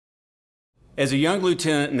As a young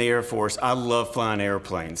lieutenant in the Air Force, I loved flying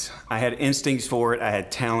airplanes. I had instincts for it, I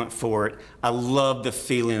had talent for it. I loved the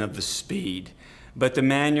feeling of the speed. But the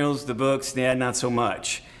manuals, the books, yeah, not so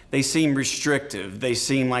much. They seemed restrictive. They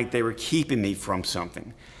seemed like they were keeping me from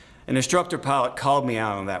something. An instructor pilot called me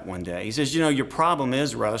out on that one day. He says, you know, your problem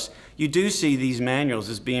is, Russ, you do see these manuals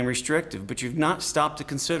as being restrictive, but you've not stopped to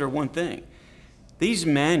consider one thing. These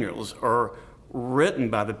manuals are written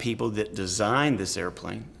by the people that designed this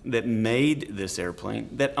airplane, that made this airplane,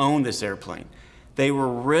 that own this airplane. They were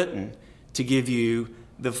written to give you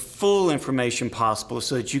the full information possible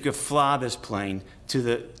so that you could fly this plane to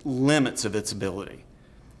the limits of its ability.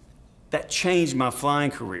 That changed my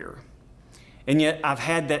flying career. And yet I've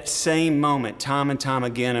had that same moment time and time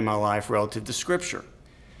again in my life relative to Scripture.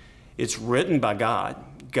 It's written by God.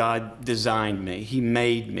 God designed me. He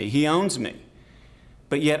made me. He owns me.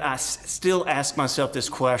 But yet I still ask myself this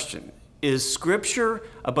question. Is Scripture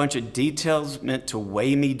a bunch of details meant to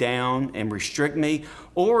weigh me down and restrict me?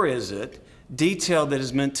 Or is it detail that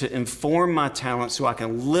is meant to inform my talent so I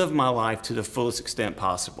can live my life to the fullest extent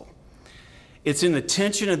possible? It's in the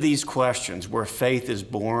tension of these questions where faith is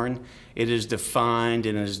born, it is defined,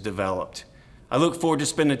 and it is developed. I look forward to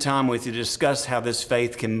spending time with you to discuss how this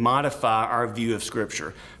faith can modify our view of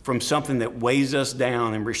Scripture from something that weighs us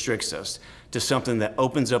down and restricts us to something that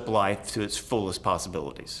opens up life to its fullest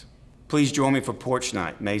possibilities. Please join me for Porch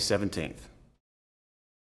Night, May 17th.